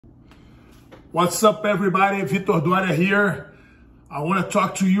What's up, everybody? Vitor Duarte here. I want to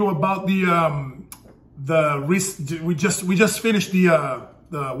talk to you about we just finished the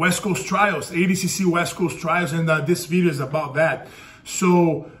West Coast trials, ADCC West Coast trials, and this video is about that.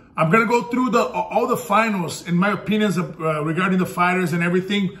 So I'm gonna go through all the finals and my opinions regarding the fighters and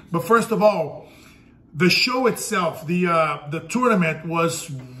everything. But first of all, the show itself, the tournament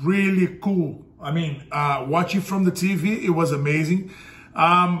was really cool. I mean, watching from the TV, it was amazing.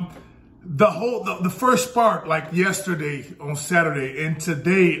 The first part, like yesterday on Saturday and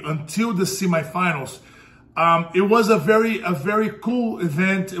today until the semifinals, it was a very cool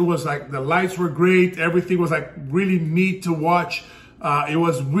event. It was like the lights were great. Everything was like really neat to watch. It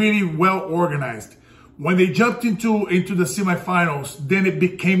was really well organized. When they jumped into the semifinals, then it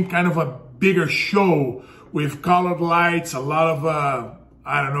became kind of a bigger show with colored lights, a lot of,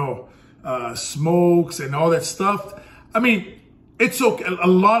 I don't know, smokes and all that stuff. I mean, it's okay. A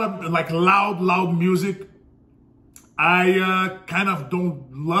lot of like loud music. I kind of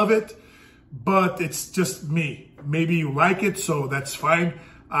don't love it, but it's just me. Maybe you like it, so that's fine.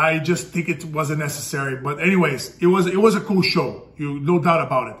 I just think it wasn't necessary. But anyways, it was a cool show. No doubt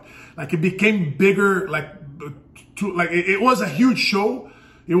about it. Like it became bigger. It was a huge show.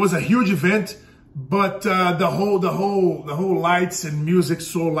 It was a huge event. But the whole lights and music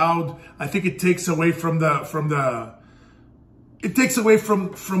so loud, I think it takes away from the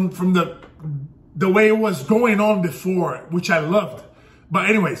way it was going on before, which I loved.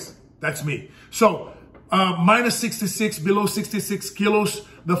 But anyways, that's me. So minus 66, below 66 kilos.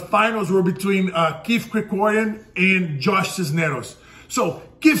 The finals were between Keith Krikorian and Josh Cisneros. So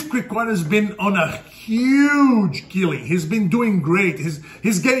Keith Krikorian has been on a huge killing. He's been doing great.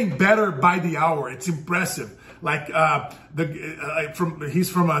 He's getting better by the hour. It's impressive. Like he's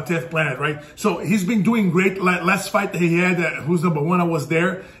from 10th Planet, right? So he's been doing great. Last fight that he had, who's number one, I was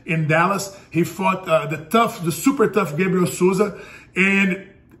there in Dallas. He fought the super tough Gabriel Souza, and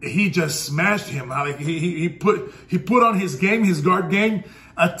he just smashed him. Like he put on his game, his guard game,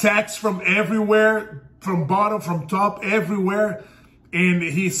 attacks from everywhere, from bottom, from top, everywhere. And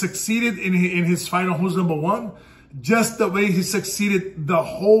he succeeded in his final, who's number one, just the way he succeeded the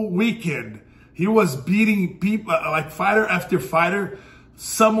whole weekend. He was beating people like fighter after fighter.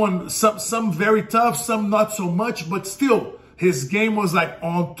 Some very tough, some not so much, but still his game was like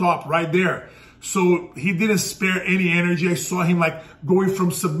on top right there. So he didn't spare any energy. I saw him like going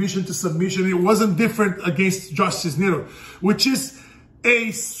from submission to submission. It wasn't different against Josh Cisneros, which is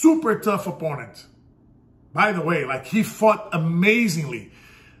a super tough opponent. By the way, like he fought amazingly.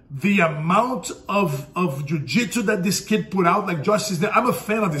 The amount of jiu-jitsu that this kid put out, like Josh Cisneros, I'm a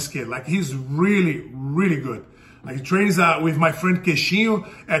fan of this kid. Like he's really, really good. Like he trains with my friend Queixinho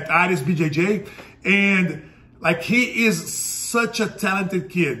at ADCC BJJ. And like he is such a talented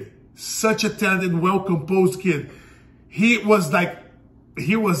kid. Such a talented, well-composed kid. He was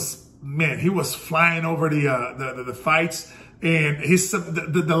flying over the fights. And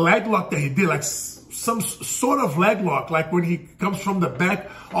the leg lock that he did, like some sort of leg lock, like when he comes from the back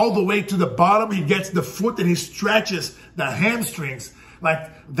all the way to the bottom, he gets the foot and he stretches the hamstrings. Like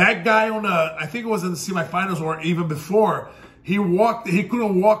that guy I think it was in the semifinals or even before, he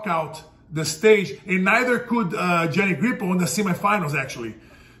couldn't walk out the stage, and neither could Jenny Grippo in the semifinals actually.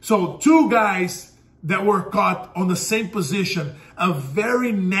 So two guys that were caught on the same position, a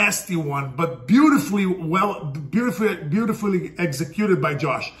very nasty one, but beautifully executed by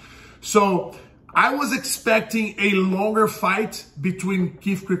Josh. So I was expecting a longer fight between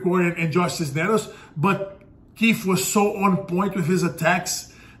Keith Krikorian and Josh Cisneros, but Keith was so on point with his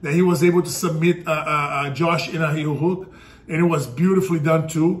attacks that he was able to submit Josh in a heel hook, and it was beautifully done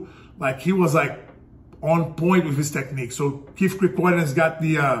too. Like he was like on point with his technique. So Keith Krikorian has got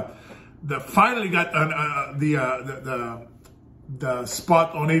finally got the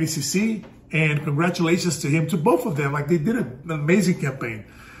spot on ADCC, and congratulations to him, to both of them. Like they did an amazing campaign.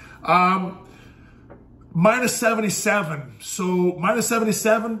 Minus 77. So minus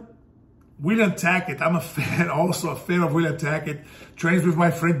 77, William Tackett. I'm a fan, also a fan of William Tackett. Trains with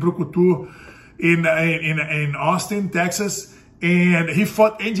my friend Brucutu in Austin, Texas. And he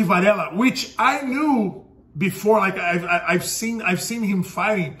fought Andy Varela, which I knew before. Like I've seen him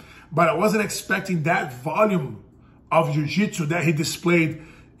fighting, but I wasn't expecting that volume of jiu-jitsu that he displayed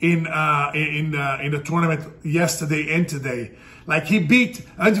in the tournament yesterday and today. Like Andy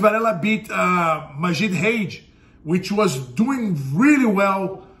Varela beat Majid Hage, which was doing really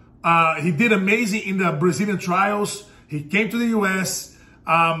well. He did amazing in the Brazilian trials. He came to the U.S.,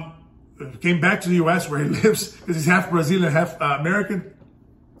 came back to the U.S. where he lives, because he's half Brazilian, half American.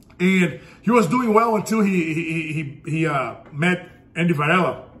 And he was doing well until he met Andy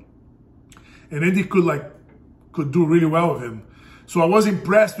Varela. and Andy could do really well with him. So I was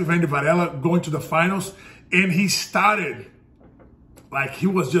impressed with Andy Varela going to the finals, and he started like he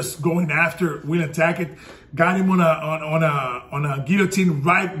was just going after William Tackett, got him on a guillotine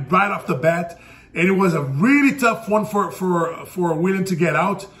right off the bat, and it was a really tough one for William to get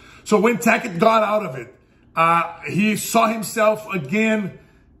out. So when Tackett got out of it, he saw himself again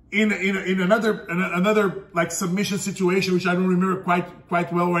in another like submission situation, which I don't remember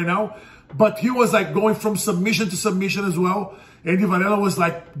quite well right now. But he was like going from submission to submission as well. Andy Varela was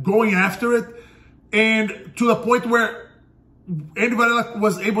like going after it, and to the point where Andy Varela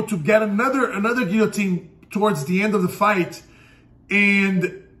was able to get another guillotine towards the end of the fight,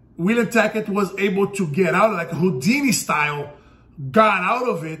 and William Tackett was able to get out, like Houdini style, got out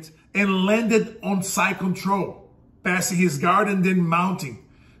of it and landed on side control, passing his guard and then mounting.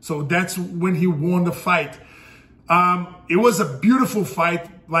 So that's when he won the fight. It was a beautiful fight.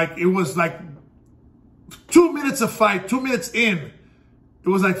 Like it was like 2 minutes of fight, 2 minutes in, it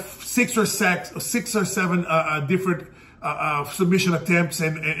was like six or seven different submission attempts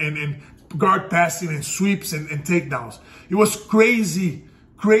and guard passing and sweeps and takedowns. It was crazy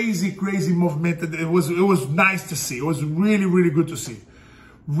movement. It was nice to see. It was really good to see.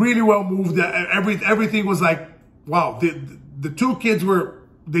 Really well moved. Everything was like, wow. The two kids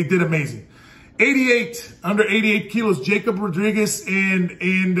they did amazing. Under 88 kilos, Jacob Rodriguez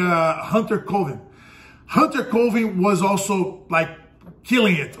and Hunter Colvin. Hunter Colvin was also like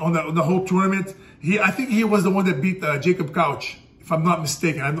killing it on the whole tournament. I think he was the one that beat Jacob Couch, if I'm not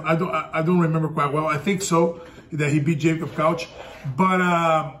mistaken. I don't remember quite well. I think so, that he beat Jacob Couch. But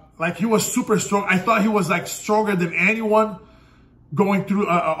like he was super strong. I thought he was like stronger than anyone going through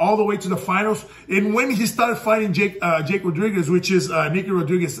all the way to the finals. And when he started fighting Jake Rodriguez, which is Nicky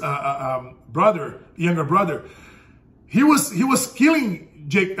Rodriguez's younger brother, he was killing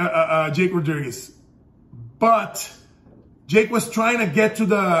Jake Rodriguez. But Jake was trying to get to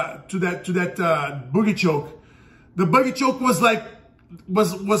that boogie choke. The boogie choke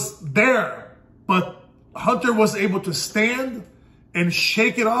was there, but Hunter was able to stand and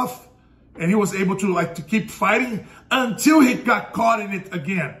shake it off, and he was able to keep fighting until he got caught in it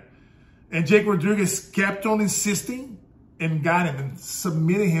again. And Jake Rodriguez kept on insisting and got him and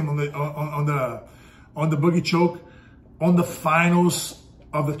submitting him on the boogie choke on the finals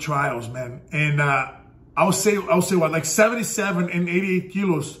of the trials, man. And I'll say what, like 77 and 88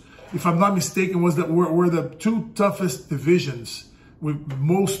 kilos, if I'm not mistaken, were the two toughest divisions with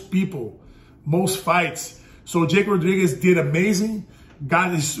most people, most fights. So Jake Rodriguez did amazing,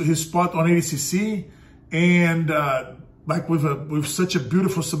 got his spot on ADCC, and like with such a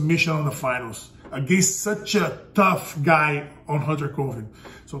beautiful submission on the finals against such a tough guy on Hunter Colvin.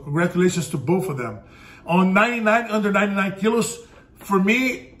 So congratulations to both of them. On under 99 kilos, for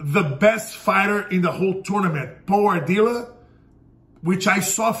me, the best fighter in the whole tournament, Paul Ardila, which I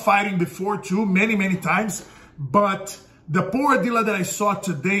saw fighting before too, many times. But the Paul Ardila that I saw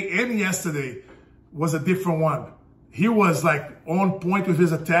today and yesterday was a different one. He was like on point with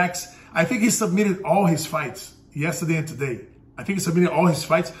his attacks. I think he submitted all his fights yesterday and today. I think he submitted all his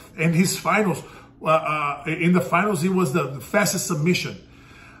fights, and his finals, in the finals, he was the fastest submission.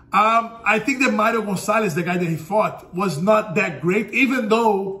 I think that Mario Gonzalez, the guy that he fought, was not that great, even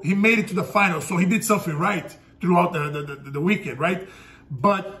though he made it to the finals. So he did something right throughout the weekend, right?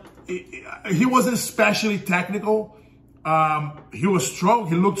 But he wasn't especially technical. He was strong.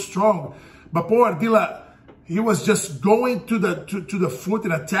 He looked strong. But Paul Ardila, he was just going to the foot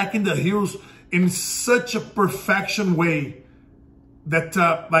and attacking the heels in such a perfection way that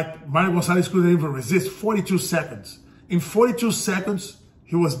like Mario Gonzalez couldn't even resist. 42 seconds. In 42 seconds,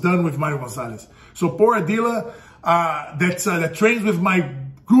 he was done with Mario Gonzalez. So Paul Ardila, that trains with my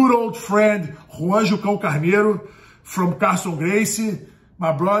good old friend Juan Jucão Carneiro from Carson Gracie,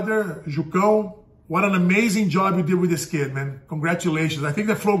 my brother Jucão. What an amazing job you did with this kid, man. Congratulations. I think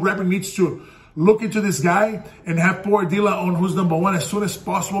that Flow Grappling needs to look into this guy and have Paul Ardila on Who's Number One as soon as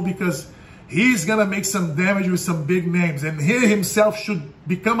possible, because he's going to make some damage with some big names. And he himself should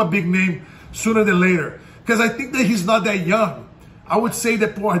become a big name sooner than later, because I think that he's not that young. I would say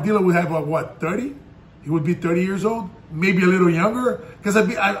that Paul Ardila would have, what, 30? He would be 30 years old, maybe a little younger, because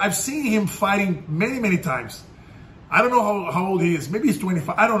I've seen him fighting many times. I don't know how old he is. Maybe he's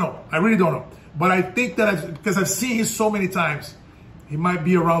 25. I don't know. I really don't know. But I think that because I've seen him so many times, he might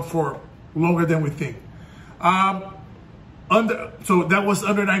be around for longer than we think. So that was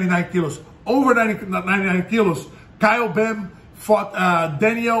under 99 kilos. Over 99 kilos, Kyle Bem fought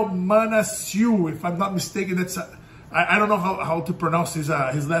Daniel Manasiu, if I'm not mistaken. That's I don't know how to pronounce his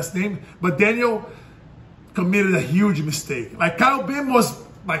last name, but Daniel committed a huge mistake. Like Kyle Bem was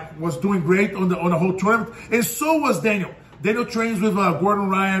was doing great on the whole tournament, and so was Daniel. Daniel trains with Gordon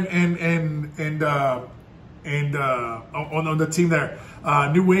Ryan and on the team there,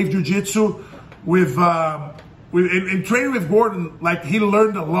 New Wave Jiu Jitsu and training with Gordon. Like, he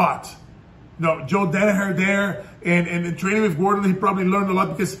learned a lot. No, Joe Danaher there, and training with Gordon, he probably learned a lot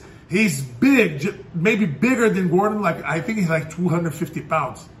because he's big, maybe bigger than Gordon. Like, I think he's like 250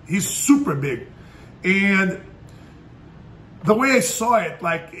 pounds. He's super big. And the way I saw it,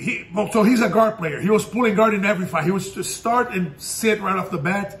 like, so he's a guard player. He was pulling guard in every fight. He was to start and sit right off the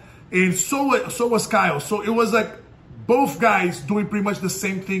bat. And so was Kyle. So it was like both guys doing pretty much the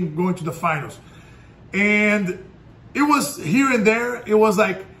same thing going to the finals. And it was here and there. It was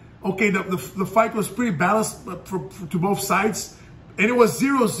like, okay, the fight was pretty balanced to both sides. And it was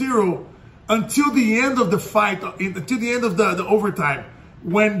 0-0 until the end of the fight, until the end of the overtime,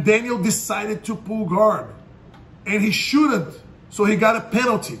 when Daniel decided to pull guard. And he shouldn't. So he got a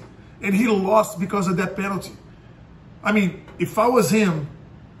penalty. And he lost because of that penalty. I mean, if I was him,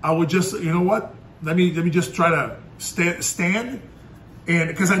 I would just, you know what? Let me just try to stand. And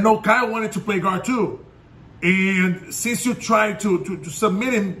because I know Kyle wanted to play guard too. And since you tried to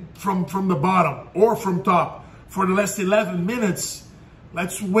submit him from the bottom or from top for the last 11 minutes,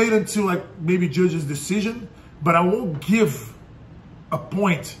 let's wait until like maybe judge's decision. But I won't give a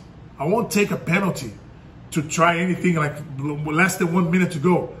point. I won't take a penalty to try anything like less than 1 minute to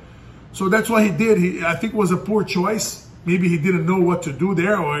go. So that's what he did. I think it was a poor choice. Maybe he didn't know what to do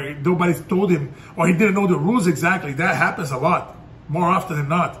there, or nobody told him, or he didn't know the rules exactly. That happens a lot, more often than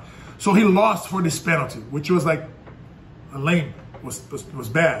not. So he lost for this penalty, which was like lame, was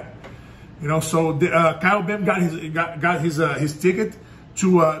bad, you know. So Kyle Bem got his ticket to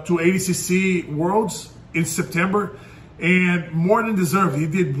ADCC Worlds in September, and more than deserved. He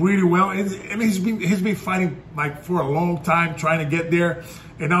did really well, and he's been fighting like for a long time trying to get there,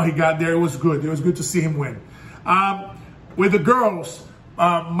 and now he got there. It was good. It was good to see him win. With the girls,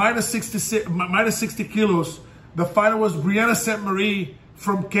 minus 60 kilos, the final was Brianna St. Marie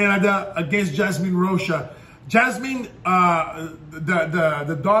from Canada against Jasmine Rocha. Jasmine,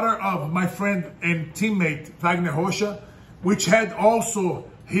 the daughter of my friend and teammate Wagner Rocha, which had also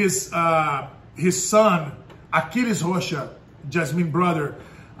his son Achilles Rocha, Jasmine brother,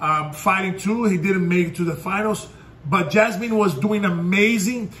 fighting too. He didn't make it to the finals, but Jasmine was doing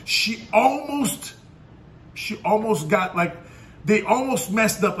amazing. She almost got, like, they almost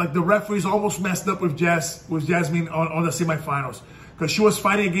messed up, like the referees almost messed up with Jasmine on the semifinals, because she was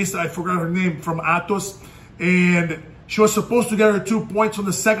fighting against, I forgot her name, from Atos, and she was supposed to get her 2 points on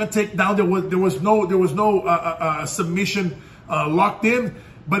the second takedown. There was no submission locked in,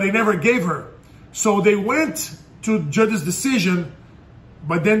 but they never gave her. So they went to judge's decision,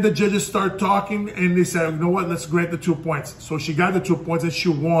 but then the judges started talking and they said, you know what, let's grant the 2 points. So she got the 2 points and she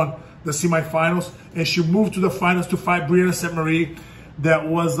won the semifinals, and she moved to the finals to fight Brianna St. Marie. That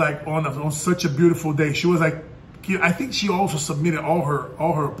was like on such a beautiful day. She was like, I think she also submitted all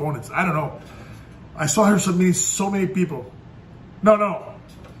her opponents. I don't know. I saw her submitting so many people. No.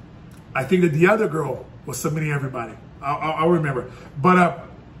 I think that the other girl was submitting everybody. I'll remember. But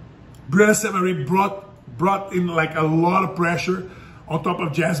Brianna St. Marie brought in like a lot of pressure on top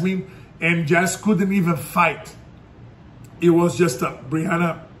of Jasmine, and Jazz couldn't even fight. It was just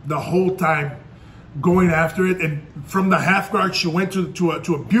Brianna the whole time going after it, and from the half guard she went to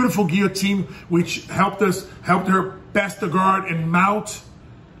a beautiful guillotine, which helped her pass the guard and mount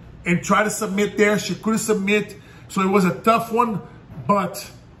and try to submit there. She couldn't submit, so it was a tough one,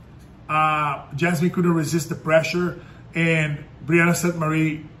 but Jasmine couldn't resist the pressure, and Brianna St.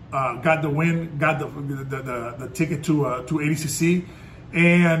 Marie got the win, got the ticket to ADCC,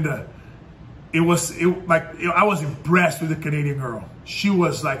 and I was impressed with the Canadian girl. She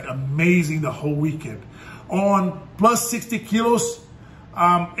was like amazing the whole weekend. On plus 60 kilos,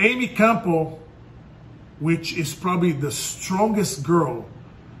 Amy Campo, which is probably the strongest girl,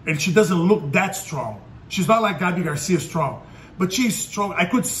 and she doesn't look that strong. She's not like Gabi Garcia strong, but she's strong. I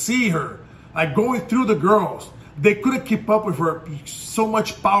could see her like going through the girls. They couldn't keep up with her, so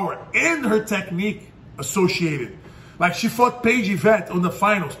much power and her technique associated. Like, she fought Paige Yvette on the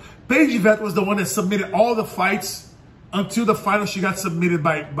finals. Paige Yvette was the one that submitted all the fights until the final. She got submitted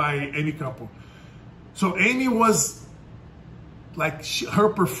by Amy Campo. So Amy was like, her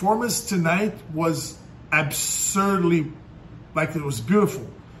performance tonight was absurdly, like, it was beautiful.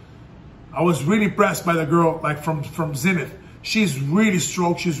 I was really impressed by the girl, like from Zenith. She's really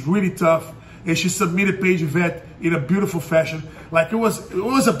strong. She's really tough. And she submitted Paige Yvette in a beautiful fashion. Like, it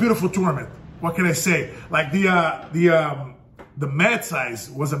was a beautiful tournament. What can I say? Like, the mat size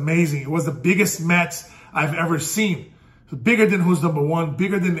was amazing. It was the biggest mats I've ever seen. So bigger than Who's Number One,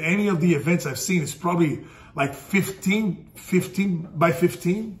 bigger than any of the events I've seen. It's probably like 15 by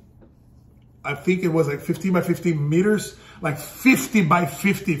 15. I think it was like 15 by 15 meters, like 50 by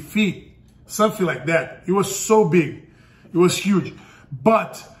 50 feet, something like that. It was so big. It was huge.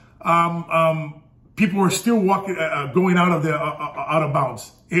 But people were still walking, going out of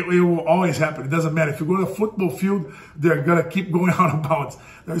bounds. It will always happen. It doesn't matter. If you go to a football field, they're going to keep going out of bounds.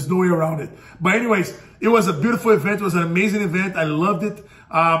 There's no way around it. But anyways, it was a beautiful event. It was an amazing event. I loved it.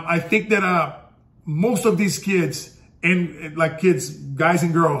 I think that most of these kids, and like kids, guys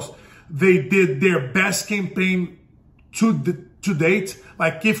and girls, they did their best campaign to date.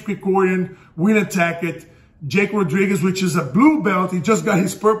 Like Keith Krikorian, William Tackett, Jake Rodriguez, which is a blue belt. He just got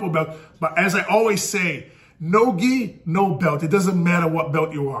his purple belt. But as I always say, no gi, no belt. It doesn't matter what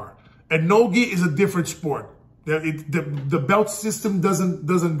belt you are. And no gi is a different sport. The belt system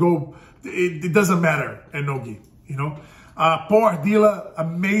doesn't go. It doesn't matter at no gi. You know, Paul Ardila,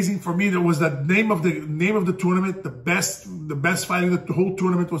 amazing for me. That was the name of the tournament. The best fight in the whole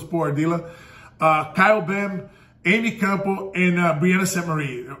tournament was Paul Ardila. Kyle Bam, Amy Campo, and Brianna St.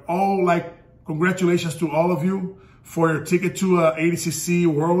 Marie. All like, congratulations to all of you for your ticket to ADCC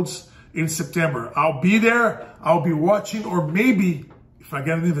Worlds in September. I'll be there. I'll be watching, or maybe if I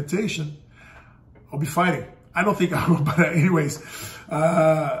get an invitation, I'll be fighting. I don't think I will, but anyways,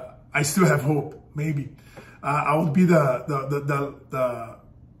 I still have hope. Maybe I will be the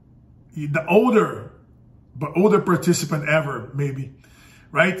older participant ever, maybe.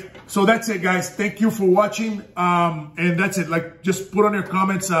 Right? So that's it, guys. Thank you for watching. And that's it. Like, just put on your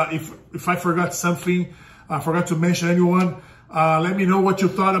comments if I forgot something, I forgot to mention anyone. Let me know what you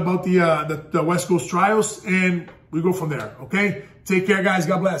thought about the West Coast trials, and we go from there. Okay? Take care, guys.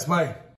 God bless. Bye.